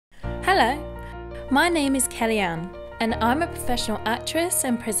Hello, my name is Kellyann and I'm a professional actress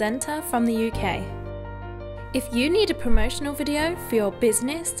and presenter from the UK. If you need a promotional video for your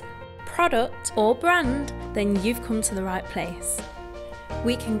business, product or brand, then you've come to the right place.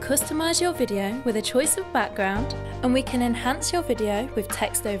 We can customize your video with a choice of background, and we can enhance your video with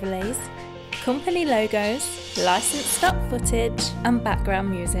text overlays, company logos, licensed stock footage and background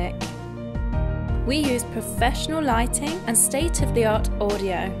music. We use professional lighting and state-of-the-art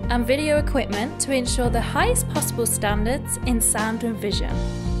audio and video equipment to ensure the highest possible standards in sound and vision.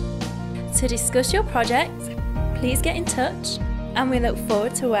 To discuss your project, please get in touch and we look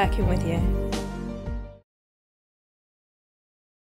forward to working with you.